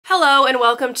Hello and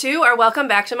welcome to or welcome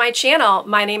back to my channel.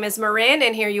 My name is Marin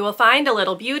and here you will find a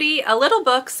little beauty, a little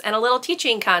books, and a little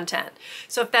teaching content.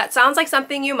 So if that sounds like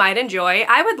something you might enjoy,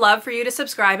 I would love for you to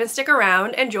subscribe and stick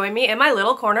around and join me in my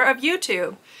little corner of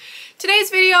YouTube. Today's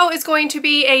video is going to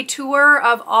be a tour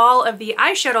of all of the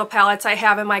eyeshadow palettes I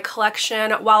have in my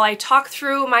collection while I talk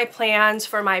through my plans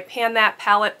for my Pan That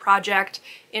Palette project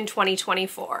in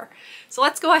 2024. So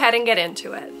let's go ahead and get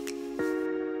into it.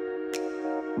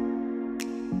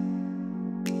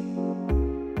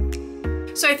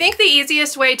 So I think the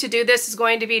easiest way to do this is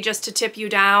going to be just to tip you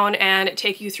down and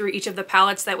take you through each of the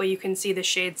palettes. That way you can see the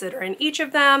shades that are in each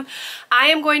of them. I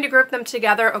am going to group them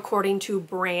together according to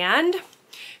brand,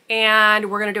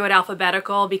 and we're going to do it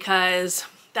alphabetical because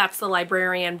that's the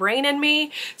librarian brain in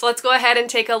me. So let's go ahead and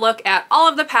take a look at all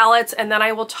of the palettes, and then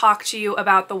I will talk to you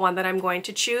about the one that I'm going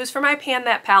to choose for my Pan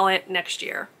That palette next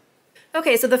year.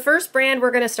 Okay, so the first brand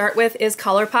we're going to start with is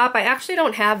ColourPop. I actually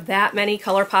don't have that many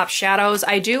ColourPop shadows.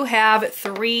 I do have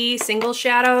 3 single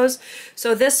shadows.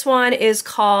 So this one is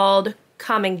called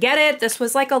Come and Get It. This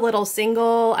was like a little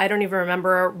single. I don't even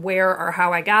remember where or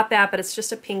how I got that, but it's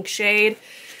just a pink shade.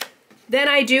 Then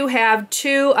I do have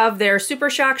 2 of their Super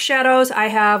Shock shadows. I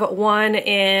have one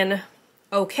in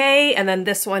Okay, and then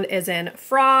this one is in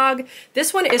Frog.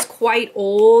 This one is quite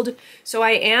old, so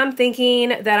I am thinking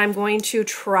that I'm going to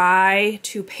try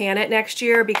to pan it next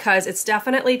year because it's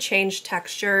definitely changed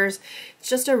textures. It's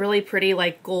just a really pretty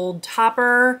like gold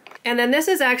topper. And then this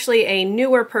is actually a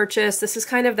newer purchase. This is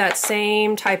kind of that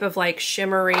same type of like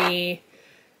shimmery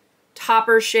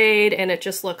topper shade, and it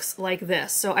just looks like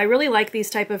this. So I really like these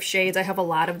type of shades. I have a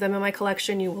lot of them in my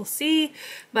collection, you will see,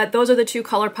 but those are the 2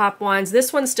 ColourPop ones.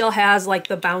 This one still has like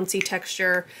the bouncy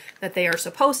texture that they are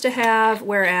supposed to have,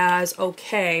 whereas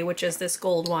Okay, which is this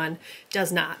gold one,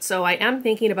 does not. So I am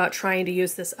thinking about trying to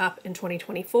use this up in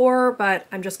 2024, but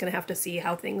I'm just gonna have to see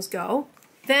how things go.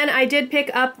 Then I did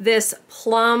pick up this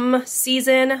Plum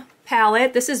Season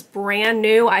palette. This is brand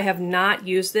new. I have not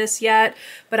used this yet,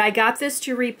 but I got this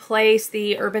to replace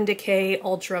the Urban Decay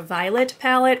Ultraviolet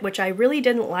palette, which I really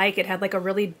didn't like. It had like a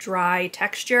really dry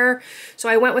texture. So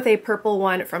I went with a purple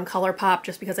one from ColourPop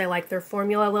just because I like their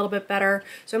formula a little bit better.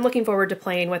 So I'm looking forward to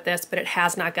playing with this, but it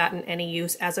has not gotten any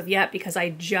use as of yet because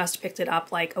I just picked it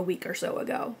up like a week or so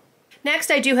ago.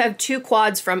 Next, I do have 2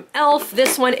 quads from e.l.f.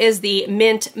 This one is the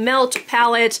Mint Melt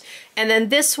palette, and then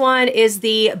this one is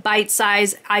the Bite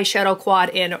Size eyeshadow quad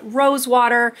in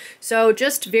Rosewater. So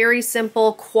just very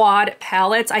simple quad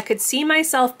palettes. I could see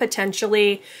myself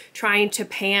potentially trying to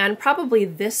pan probably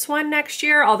this one next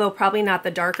year, although probably not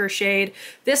the darker shade.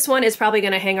 This one is probably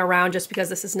going to hang around just because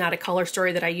this is not a color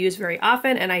story that I use very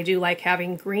often, and I do like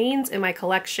having greens in my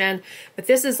collection. But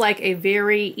this is like a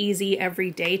very easy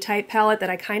everyday type palette that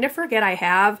I kind of forget I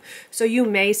have, so you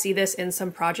may see this in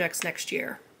some projects next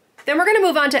year. Then we're going to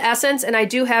move on to Essence, and I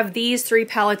do have these 3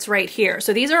 palettes right here.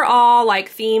 So these are all like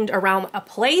themed around a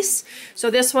place. So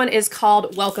this one is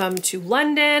called Welcome to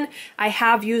London. I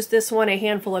have used this one a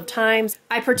handful of times.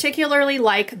 I particularly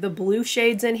like the blue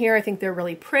shades in here. I think they're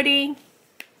really pretty.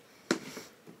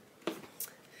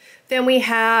 Then we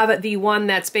have the one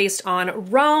that's based on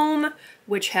Rome,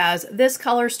 which has this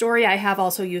color story. I have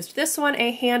also used this one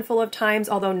a handful of times,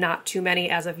 although not too many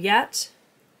as of yet.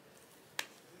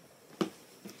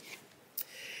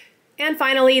 And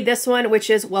finally, this one, which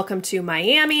is Welcome to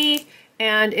Miami,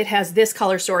 and it has this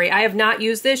color story. I have not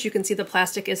used this. You can see the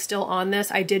plastic is still on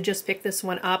this. I did just pick this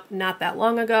one up not that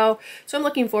long ago, so I'm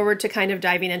looking forward to kind of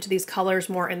diving into these colors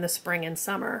more in the spring and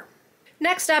summer.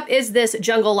 Next up is this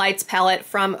Jungle Lights palette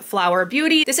from Flower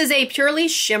Beauty. This is a purely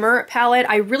shimmer palette.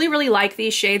 I really like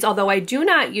these shades, although I do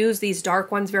not use these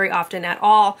dark ones very often at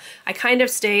all. I kind of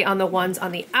stay on the ones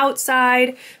on the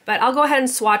outside, but I'll go ahead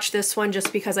and swatch this one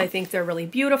just because I think they're really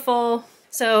beautiful.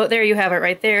 So there you have it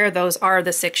right there. Those are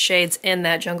the 6 shades in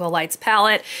that Jungle Lights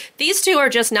palette. These 2 are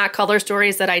just not color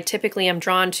stories that I typically am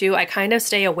drawn to. I kind of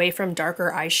stay away from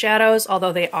darker eyeshadows,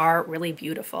 although they are really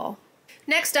beautiful.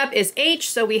 Next up is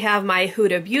H, so we have my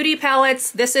Huda Beauty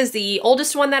palettes. This is the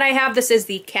oldest one that I have. This is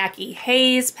the Khaki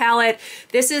Haze palette.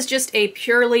 This is just a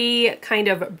purely kind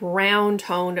of brown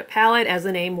toned palette, as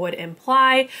the name would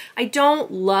imply. I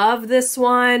don't love this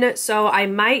one, so I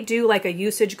might do like a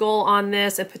usage goal on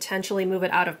this and potentially move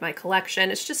it out of my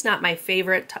collection. It's just not my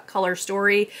favorite color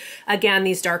story. Again,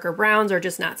 these darker browns are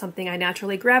just not something I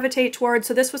naturally gravitate towards,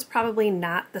 so this was probably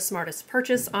not the smartest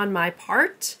purchase on my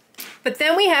part. But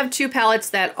then we have 2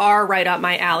 palettes that are right up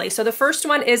my alley. So the first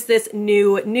one is this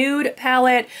new Nude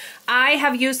palette. I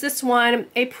have used this one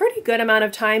a pretty good amount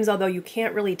of times, although you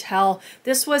can't really tell.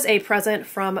 This was a present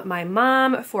from my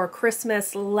mom for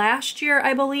Christmas last year,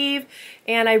 I believe,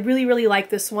 and I really, really like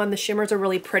this one. The shimmers are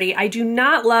really pretty. I do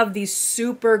not love these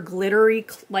super glittery,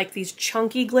 like these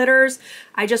chunky glitters.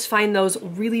 I just find those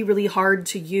really, really hard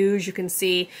to use. You can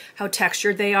see how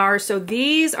textured they are. So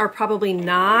these are probably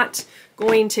not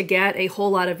going to get a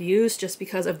whole lot of use just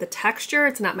because of the texture.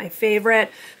 It's not my favorite,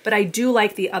 but I do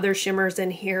like the other shimmers in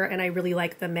here, and I really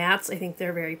like the mattes. I think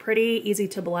they're very pretty, easy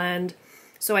to blend.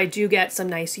 So I do get some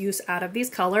nice use out of these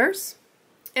colors.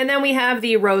 And then we have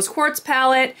the Rose Quartz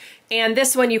palette, and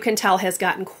this one you can tell has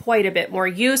gotten quite a bit more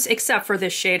use, except for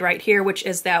this shade right here, which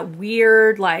is that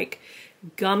weird, like,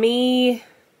 gummy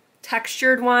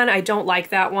textured one. I don't like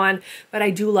that one, but I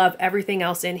do love everything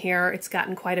else in here. It's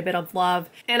gotten quite a bit of love,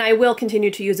 and I will continue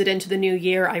to use it into the new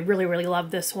year. I really, really love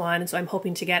this one, so I'm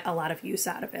hoping to get a lot of use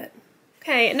out of it.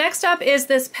 Okay, next up is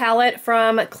this palette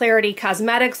from Clarity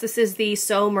Cosmetics. This is the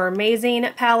So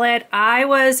Mermazing palette. I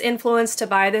was influenced to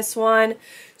buy this one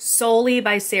solely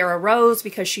by Sarah Rose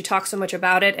because she talks so much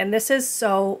about it, and this is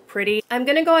so pretty. I'm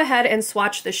gonna go ahead and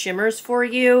swatch the shimmers for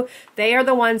you. They are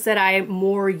the ones that I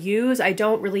more use. I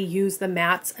don't really use the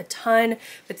mattes a ton,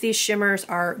 but these shimmers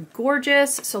are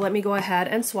gorgeous, so let me go ahead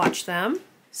and swatch them.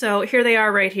 So here they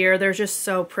are right here. They're just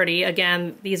so pretty.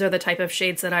 Again, these are the type of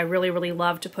shades that I really, really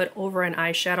love to put over an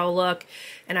eyeshadow look,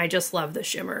 and I just love the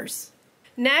shimmers.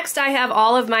 Next, I have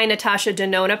all of my Natasha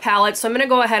Denona palettes, so I'm going to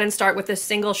go ahead and start with this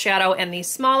single shadow and these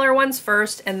smaller ones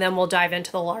first, and then we'll dive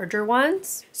into the larger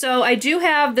ones. So I do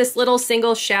have this little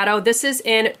single shadow. This is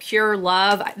in Pure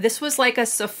Love. This was like a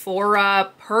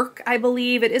Sephora perk, I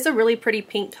believe. It is a really pretty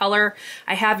pink color.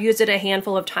 I have used it a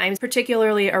handful of times,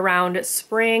 particularly around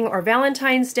spring or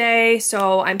Valentine's Day,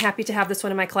 so I'm happy to have this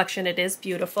one in my collection. It is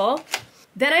beautiful.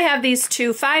 Then I have these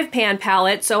two 5-pan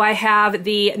palettes. So I have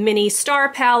the Mini Star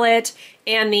palette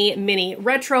and the Mini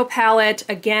Retro palette.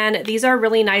 Again, these are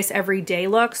really nice everyday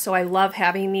looks, so I love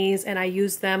having these and I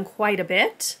use them quite a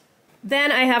bit. Then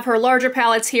I have her larger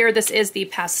palettes here. This is the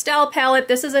Pastel palette.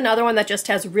 This is another one that just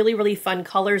has really, really fun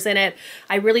colors in it.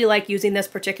 I really like using this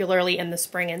particularly in the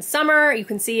spring and summer. You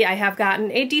can see I have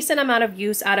gotten a decent amount of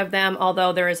use out of them,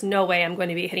 although there is no way I'm going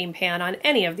to be hitting pan on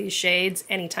any of these shades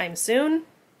anytime soon.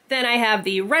 Then I have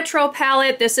the Retro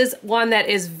palette. This is one that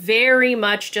is very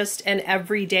much just an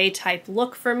everyday type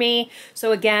look for me.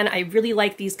 So again, I really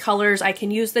like these colors. I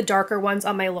can use the darker ones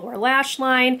on my lower lash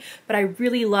line, but I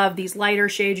really love these lighter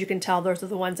shades. You can tell those are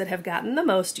the ones that have gotten the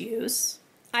most use.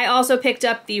 I also picked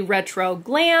up the Retro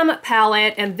Glam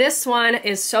palette, and this one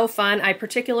is so fun. I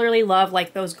particularly love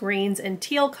like those greens and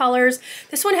teal colors.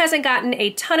 This one hasn't gotten a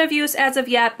ton of use as of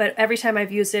yet, but every time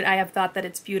I've used it, I have thought that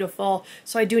it's beautiful.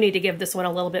 So I do need to give this one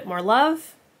a little bit more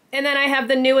love. And then I have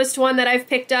the newest one that I've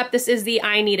picked up. This is the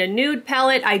I Need a Nude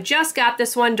palette. I just got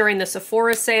this one during the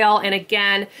Sephora sale, and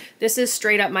again, this is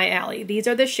straight up my alley. These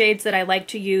are the shades that I like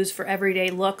to use for everyday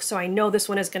looks, so I know this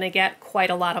one is going to get quite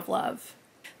a lot of love.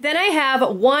 Then I have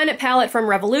one palette from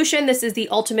Revolution. This is the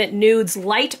Ultimate Nudes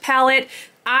Light palette.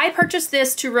 I purchased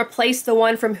this to replace the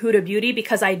one from Huda Beauty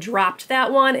because I dropped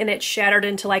that one and it shattered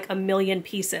into like a million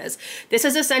pieces. This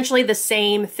is essentially the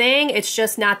same thing. It's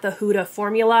just not the Huda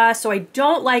formula, so I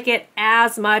don't like it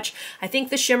as much. I think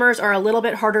the shimmers are a little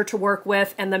bit harder to work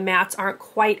with and the mattes aren't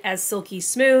quite as silky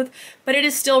smooth, but it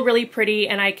is still really pretty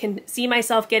and I can see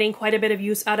myself getting quite a bit of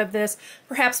use out of this,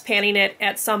 perhaps panning it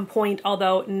at some point,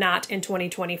 although not in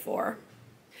 2024.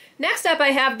 Next up, I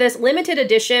have this limited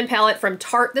edition palette from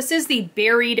Tarte. This is the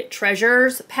Buried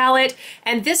Treasures palette,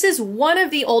 and this is one of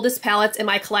the oldest palettes in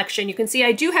my collection. You can see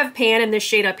I do have pan in this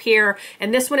shade up here,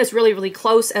 and this one is really, really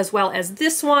close as well as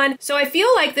this one. So I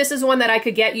feel like this is one that I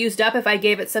could get used up if I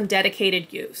gave it some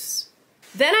dedicated use.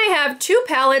 Then I have two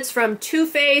palettes from Too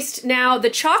Faced. Now, the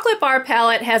Chocolate Bar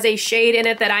palette has a shade in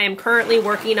it that I am currently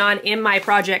working on in my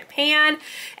project pan,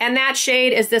 and that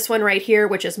shade is this one right here,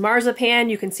 which is Marzipan.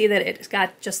 You can see that it's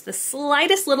got just the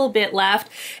slightest little bit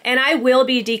left, and I will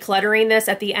be decluttering this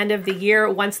at the end of the year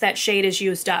once that shade is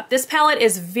used up. This palette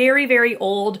is very, very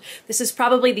old. This is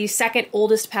probably the second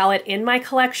oldest palette in my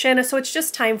collection, so it's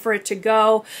just time for it to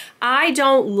go. I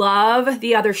don't love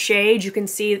the other shades. You can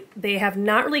see they have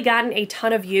not really gotten a ton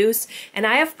of use, and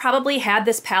I have probably had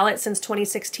this palette since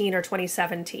 2016 or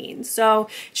 2017. So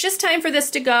it's just time for this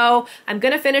to go. I'm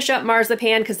gonna finish up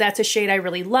Marzipan because that's a shade I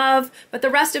really love, but the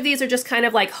rest of these are just kind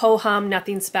of like ho-hum,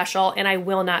 nothing special, and I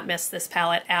will not miss this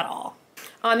palette at all.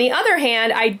 On the other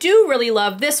hand, I do really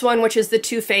love this one, which is the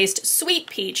Too Faced Sweet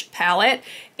Peach palette.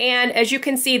 And as you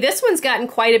can see, this one's gotten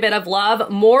quite a bit of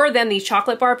love, more than the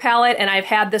chocolate bar palette, and I've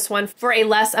had this one for a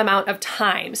less amount of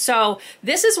time. So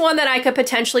this is one that I could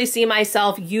potentially see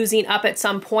myself using up at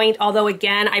some point, although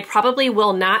again, I probably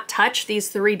will not touch these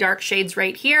 3 dark shades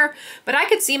right here, but I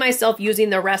could see myself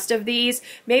using the rest of these,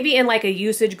 maybe in like a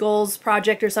usage goals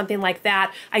project or something like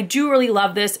that. I do really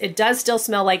love this. It does still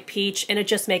smell like peach, and it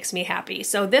just makes me happy.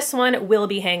 So this one will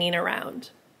be hanging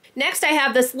around. Next, I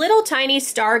have this little tiny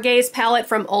Stargaze palette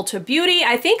from Ulta Beauty.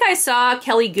 I think I saw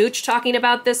Kelly Gooch talking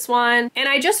about this one, and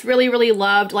I just really, really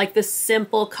loved like the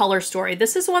simple color story.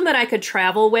 This is one that I could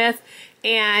travel with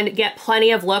and get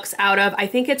plenty of looks out of. I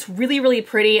think it's really, really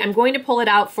pretty. I'm going to pull it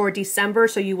out for December,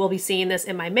 so you will be seeing this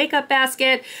in my makeup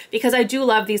basket because I do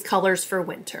love these colors for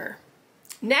winter.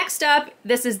 Next up,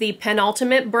 this is the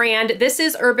penultimate brand. This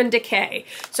is Urban Decay.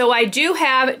 So I do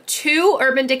have 2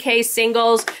 Urban Decay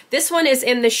singles. This one is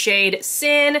in the shade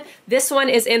Sin. This one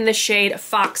is in the shade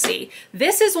Foxy.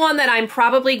 This is one that I'm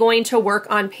probably going to work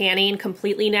on panning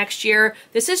completely next year.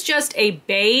 This is just a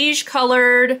beige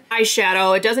colored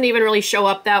eyeshadow. It doesn't even really show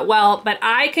up that well, but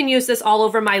I can use this all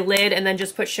over my lid and then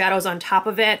just put shadows on top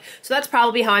of it. So that's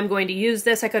probably how I'm going to use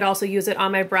this. I could also use it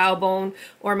on my brow bone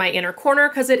or my inner corner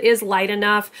because it is light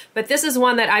enough. But this is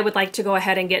one that I would like to go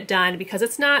ahead and get done because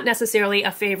it's not necessarily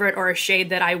a favorite or a shade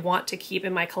that I want to keep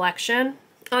in my collection.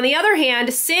 On the other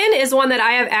hand, Sin is one that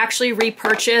I have actually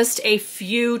repurchased a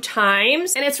few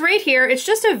times, and it's right here. It's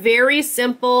just a very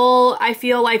simple, I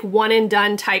feel like one and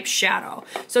done type shadow.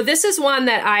 So this is one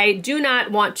that I do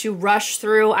not want to rush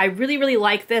through. I really, really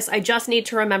like this. I just need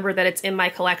to remember that it's in my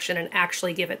collection and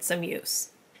actually give it some use.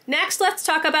 Next, let's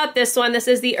talk about this one. This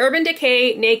is the Urban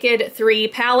Decay Naked 3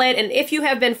 palette, and if you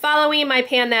have been following my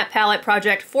Pan That Palette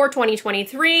project for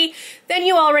 2023, then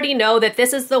you already know that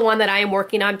this is the one that I am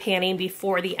working on panning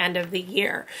before the end of the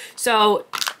year. So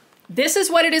this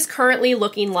is what it is currently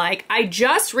looking like. I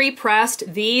just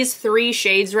repressed these 3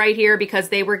 shades right here because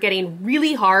they were getting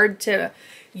really hard to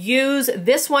use.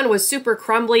 This one was super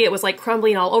crumbly. It was like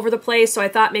crumbling all over the place, so I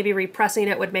thought maybe repressing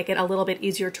it would make it a little bit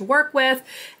easier to work with.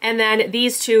 And then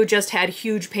these 2 just had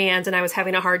huge pans and I was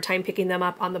having a hard time picking them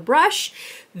up on the brush.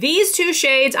 These 2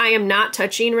 shades I am not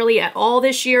touching really at all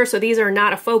this year, so these are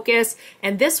not a focus.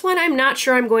 And this one I'm not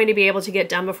sure I'm going to be able to get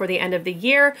done before the end of the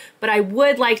year, but I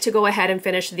would like to go ahead and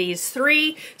finish these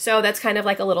 3. So that's kind of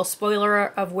like a little spoiler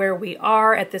of where we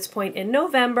are at this point in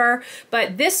November.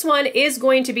 But this one is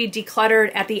going to be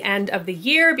decluttered at the end of the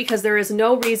year because there is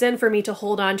no reason for me to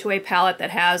hold on to a palette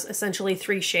that has essentially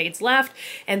 3 shades left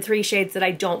and 3 shades that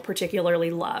I don't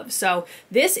particularly love. So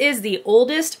this is the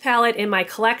oldest palette in my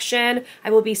collection.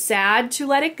 I will be sad to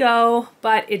let it go,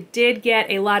 but it did get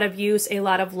a lot of use, a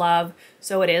lot of love,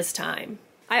 so it is time.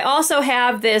 I also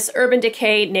have this Urban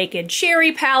Decay Naked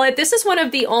Cherry palette. This is one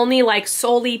of the only like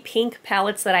solely pink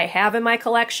palettes that I have in my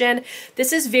collection.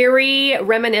 This is very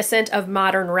reminiscent of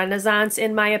modern Renaissance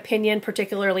in my opinion,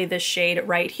 particularly this shade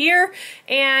right here.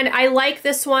 And I like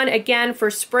this one again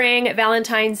for spring,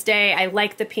 Valentine's Day. I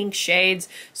like the pink shades,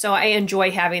 so I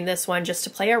enjoy having this one just to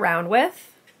play around with.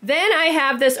 Then I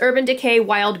have this Urban Decay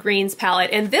Wild Greens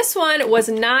palette, and this one was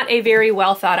not a very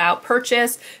well thought out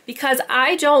purchase because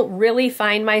I don't really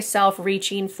find myself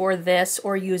reaching for this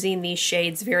or using these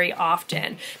shades very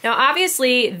often. Now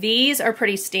obviously these are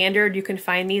pretty standard. You can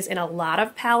find these in a lot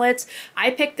of palettes.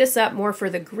 I picked this up more for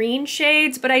the green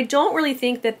shades, but I don't really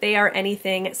think that they are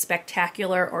anything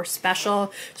spectacular or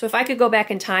special. So if I could go back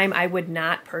in time, I would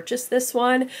not purchase this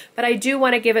one, but I do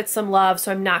want to give it some love,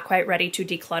 so I'm not quite ready to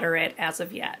declutter it as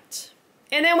of yet.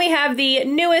 And then we have the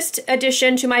newest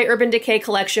addition to my Urban Decay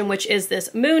collection, which is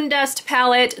this Moon Dust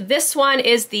palette. This one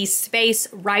is the Space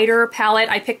Rider palette.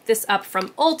 I picked this up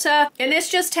from Ulta, and this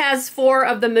just has 4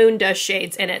 of the Moon Dust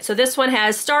shades in it. So this one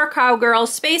has Star Cowgirl,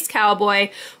 Space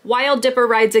Cowboy, Wild Dipper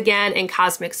Rides Again, and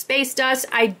Cosmic Space Dust.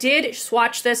 I did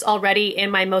swatch this already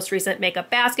in my most recent makeup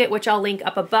basket, which I'll link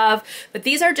up above. But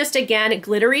these are just, again,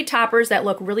 glittery toppers that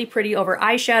look really pretty over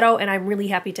eyeshadow, and I'm really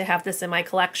happy to have this in my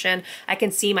collection. I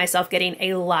can see myself getting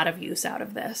a lot of use out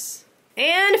of this.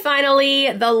 And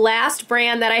finally, the last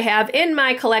brand that I have in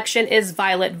my collection is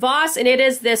Violet Voss, and it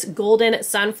is this Golden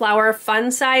Sunflower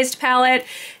fun-sized palette.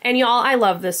 And y'all, I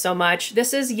love this so much.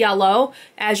 This is yellow.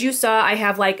 As you saw, I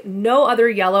have like no other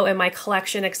yellow in my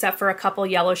collection except for a couple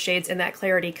yellow shades in that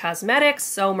Clarity Cosmetics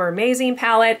So Mermazing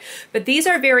palette. But these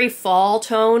are very fall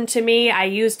tone to me. I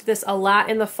used this a lot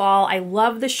in the fall. I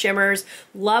love the shimmers,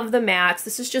 love the mattes.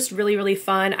 This is just really, really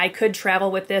fun. I could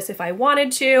travel with this if I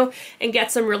wanted to and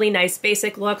get some really nice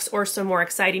basic looks or some more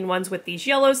exciting ones with these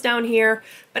yellows down here.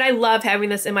 But I love having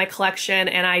this in my collection,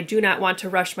 and I do not want to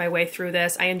rush my way through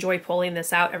this. I enjoy pulling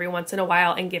this out every once in a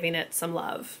while and giving it some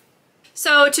love.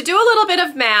 So to do a little bit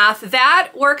of math,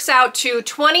 that works out to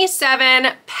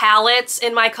 27 palettes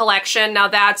in my collection. Now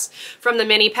that's from the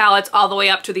mini palettes all the way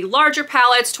up to the larger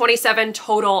palettes, 27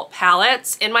 total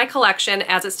palettes in my collection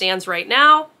as it stands right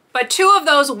now. But 2 of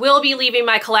those will be leaving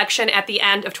my collection at the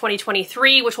end of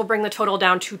 2023, which will bring the total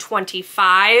down to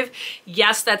 25.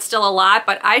 Yes, that's still a lot,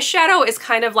 but eyeshadow is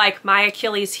kind of like my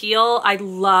Achilles heel. I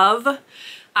love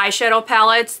eyeshadow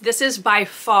palettes. This is by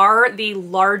far the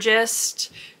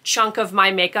largest chunk of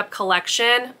my makeup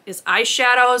collection is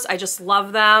eyeshadows. I just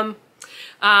love them.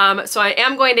 So I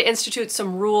am going to institute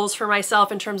some rules for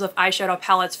myself in terms of eyeshadow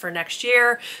palettes for next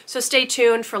year. So stay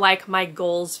tuned for like my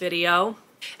goals video.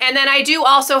 And then I do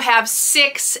also have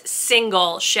 6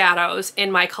 single shadows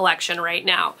in my collection right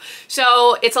now.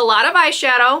 So it's a lot of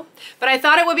eyeshadow, but I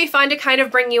thought it would be fun to kind of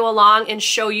bring you along and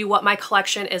show you what my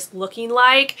collection is looking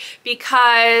like,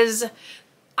 because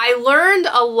I learned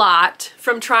a lot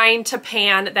from trying to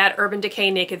pan that Urban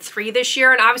Decay Naked 3 this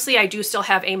year, and obviously I do still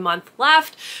have a month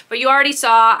left, but you already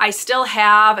saw I still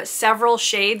have several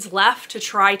shades left to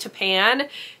try to pan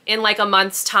in like a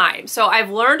month's time. So I've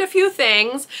learned a few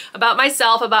things about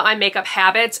myself, about my makeup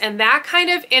habits, and that kind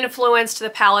of influenced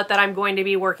the palette that I'm going to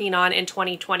be working on in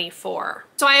 2024.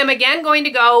 So I am again going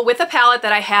to go with a palette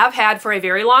that I have had for a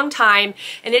very long time,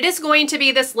 and it is going to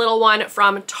be this little one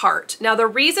from Tarte. Now the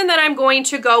reason that I'm going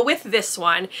to go with this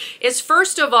one is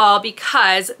first of all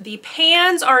because the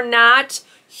pans are not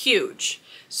huge.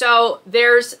 So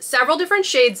there's several different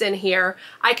shades in here.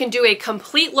 I can do a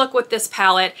complete look with this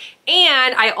palette,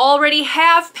 and I already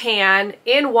have pan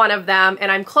in one of them,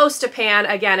 and I'm close to pan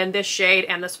again in this shade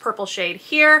and this purple shade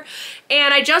here.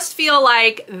 And I just feel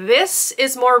like this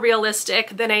is more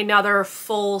realistic than another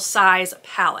full-size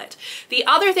palette. The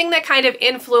other thing that kind of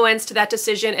influenced that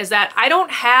decision is that I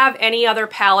don't have any other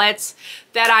palettes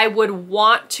that I would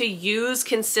want to use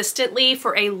consistently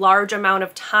for a large amount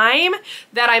of time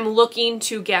that I'm looking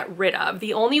to get rid of.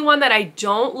 The only one that I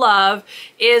don't love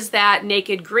is that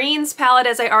Naked Greens palette,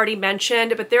 as I already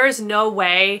mentioned, but there is no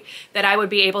way that I would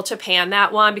be able to pan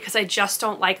that one because I just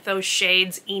don't like those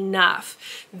shades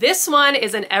enough. This one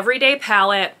is an everyday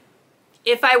palette.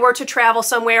 If I were to travel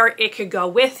somewhere, it could go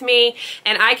with me,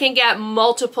 and I can get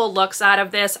multiple looks out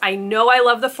of this. I know I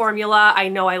love the formula. I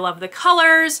know I love the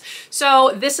colors.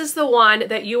 So this is the one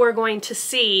that you are going to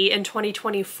see in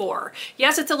 2024.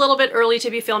 Yes, it's a little bit early to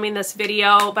be filming this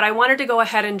video, but I wanted to go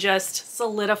ahead and just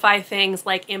solidify things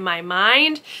like in my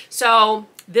mind. So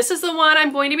this is the one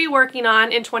I'm going to be working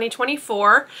on in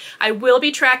 2024. I will be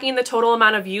tracking the total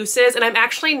amount of uses, and I'm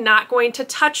actually not going to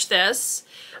touch this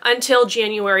until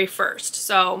January 1st.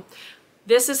 So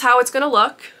this is how it's going to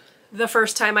look the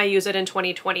first time I use it in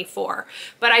 2024.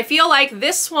 But I feel like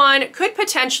this one could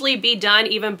potentially be done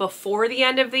even before the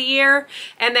end of the year,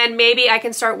 and then maybe I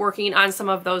can start working on some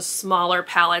of those smaller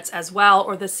palettes as well,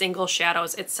 or the single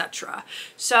shadows, etc.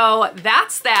 So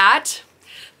that's that.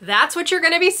 That's what you're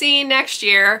going to be seeing next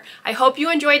year. I hope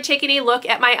you enjoyed taking a look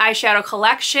at my eyeshadow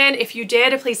collection. If you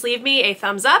did, please leave me a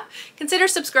thumbs up. Consider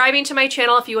subscribing to my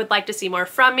channel if you would like to see more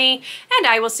from me, and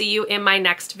I will see you in my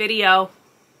next video.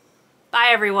 Bye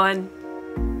everyone.